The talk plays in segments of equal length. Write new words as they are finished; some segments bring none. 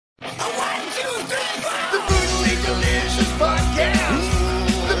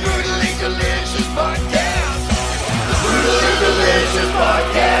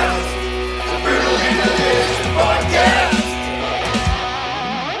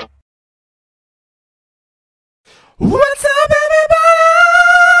What's up,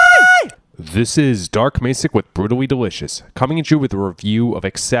 everybody? This is Dark Macek with Brutally Delicious, coming at you with a review of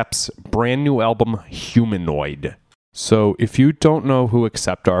Accept's brand new album, Humanoid. So, if you don't know who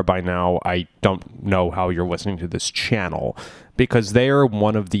Accept are by now, I don't know how you're listening to this channel, because they are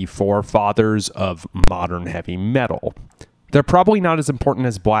one of the forefathers of modern heavy metal. They're probably not as important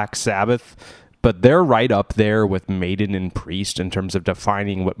as Black Sabbath, but they're right up there with Maiden and Priest in terms of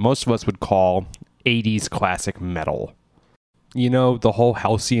defining what most of us would call 80s classic metal. You know, the whole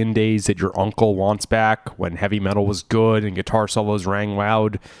halcyon days that your uncle wants back when heavy metal was good and guitar solos rang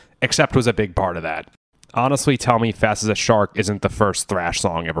loud. Accept was a big part of that. Honestly, tell me Fast as a Shark isn't the first thrash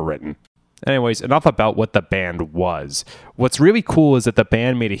song ever written. Anyways, enough about what the band was. What's really cool is that the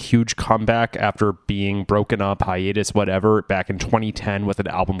band made a huge comeback after being broken up, hiatus, whatever, back in 2010 with an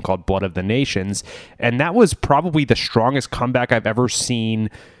album called Blood of the Nations, and that was probably the strongest comeback I've ever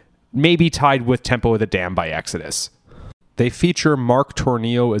seen, maybe tied with Tempo of the Damned by Exodus. They feature Mark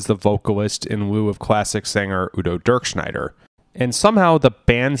Tornillo as the vocalist in lieu of classic singer Udo Dirkschneider. And somehow the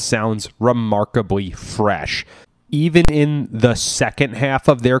band sounds remarkably fresh. Even in the second half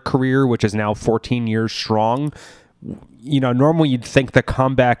of their career, which is now 14 years strong, you know, normally you'd think the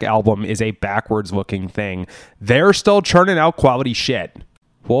comeback album is a backwards-looking thing. They're still churning out quality shit.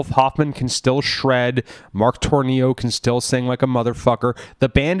 Wolf Hoffman can still shred. Mark Tornillo can still sing like a motherfucker. The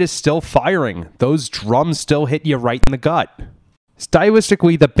band is still firing. Those drums still hit you right in the gut.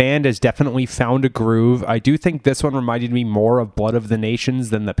 Stylistically, the band has definitely found a groove. I do think this one reminded me more of Blood of the Nations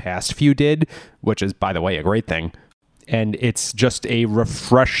than the past few did, which is, by the way, a great thing. And it's just a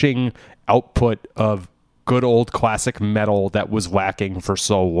refreshing output of good old classic metal that was lacking for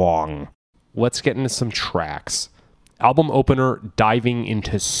so long. Let's get into some tracks. Album opener, Diving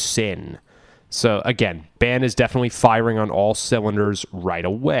into Sin. So again, band is definitely firing on all cylinders right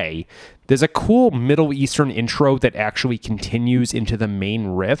away. There's a cool Middle Eastern intro that actually continues into the main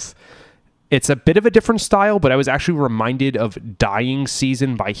riff. It's a bit of a different style, but I was actually reminded of Dying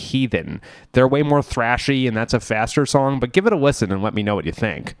Season by Heathen. They're way more thrashy, and that's a faster song, but give it a listen and let me know what you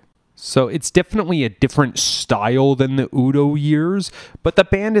think. So it's definitely a different style than the Udo years, but the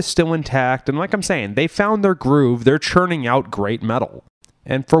band is still intact, and like I'm saying, they found their groove. They're churning out great metal.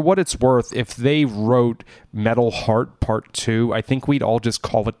 And for what it's worth, if they wrote Metal Heart Part 2, I think we'd all just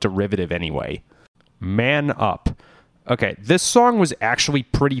call it derivative anyway. Man Up. Okay, this song was actually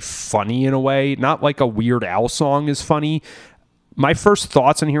pretty funny in a way, not like a Weird Al song is funny. My first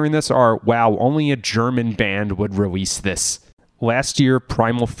thoughts on hearing this are, wow, only a German band would release this. Last year,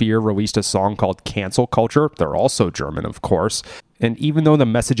 Primal Fear released a song called Cancel Culture. They're also German, of course. And even though the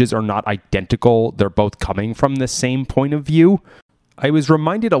messages are not identical, they're both coming from the same point of view. I was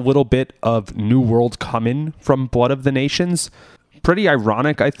reminded a little bit of New World Comin' from Blood of the Nations. Pretty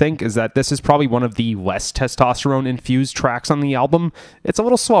ironic, I think, is that this is probably one of the less testosterone-infused tracks on the album. It's a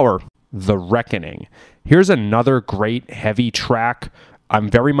little slower. The Reckoning. Here's another great heavy track.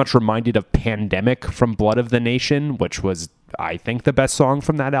 I'm very much reminded of Pandemic from Blood of the Nation, which was, I think, the best song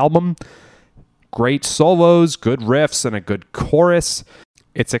from that album. Great solos, good riffs, and a good chorus.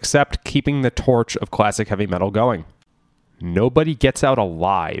 It's Accept keeping the torch of classic heavy metal going. Nobody Gets Out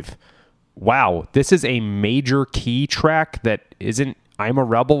Alive. Wow, this is a major key track that isn't I'm a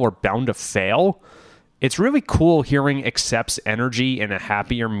Rebel or Bound to Fail. It's really cool hearing Accept's energy in a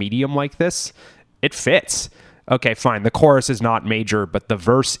happier medium like this. It fits. Okay, fine, the chorus is not major, but the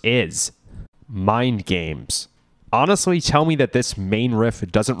verse is. Mind Games. Honestly, tell me that this main riff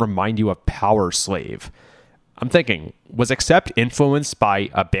doesn't remind you of Power Slave. I'm thinking, was Accept influenced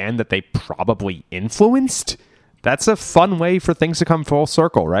by a band that they probably influenced? That's a fun way for things to come full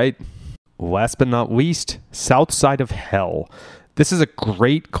circle, right? Last but not least, Southside of Hell. This is a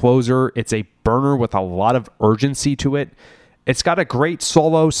great closer. It's a burner with a lot of urgency to it. It's got a great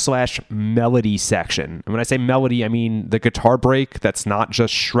solo/melody section. And when I say melody, I mean the guitar break that's not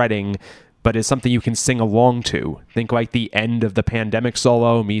just shredding, but is something you can sing along to. Think like the end of the Pandemic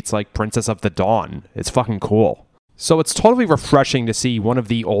solo meets like Princess of the Dawn. It's fucking cool. So it's totally refreshing to see one of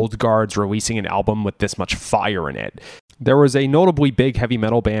the old guards releasing an album with this much fire in it. There was a notably big heavy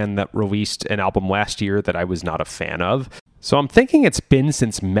metal band that released an album last year that I was not a fan of. So I'm thinking it's been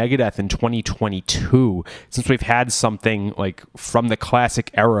since Megadeth in 2022, since we've had something like from the classic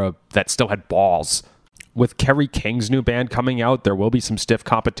era that still had balls. With Kerry King's new band coming out, there will be some stiff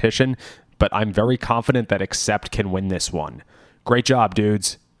competition, but I'm very confident that Accept can win this one. Great job,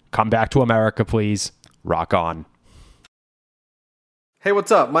 dudes. Come back to America, please. Rock on. Hey,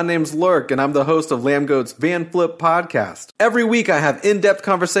 what's up? My name's Lurk, and I'm the host of Lambgoat's Van Flip podcast. Every week I have in-depth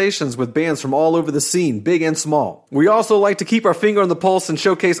conversations with bands from all over the scene, big and small. We also like to keep our finger on the pulse and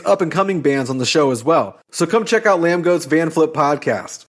showcase up-and-coming bands on the show as well. So come check out Lambgoat's Van Flip podcast.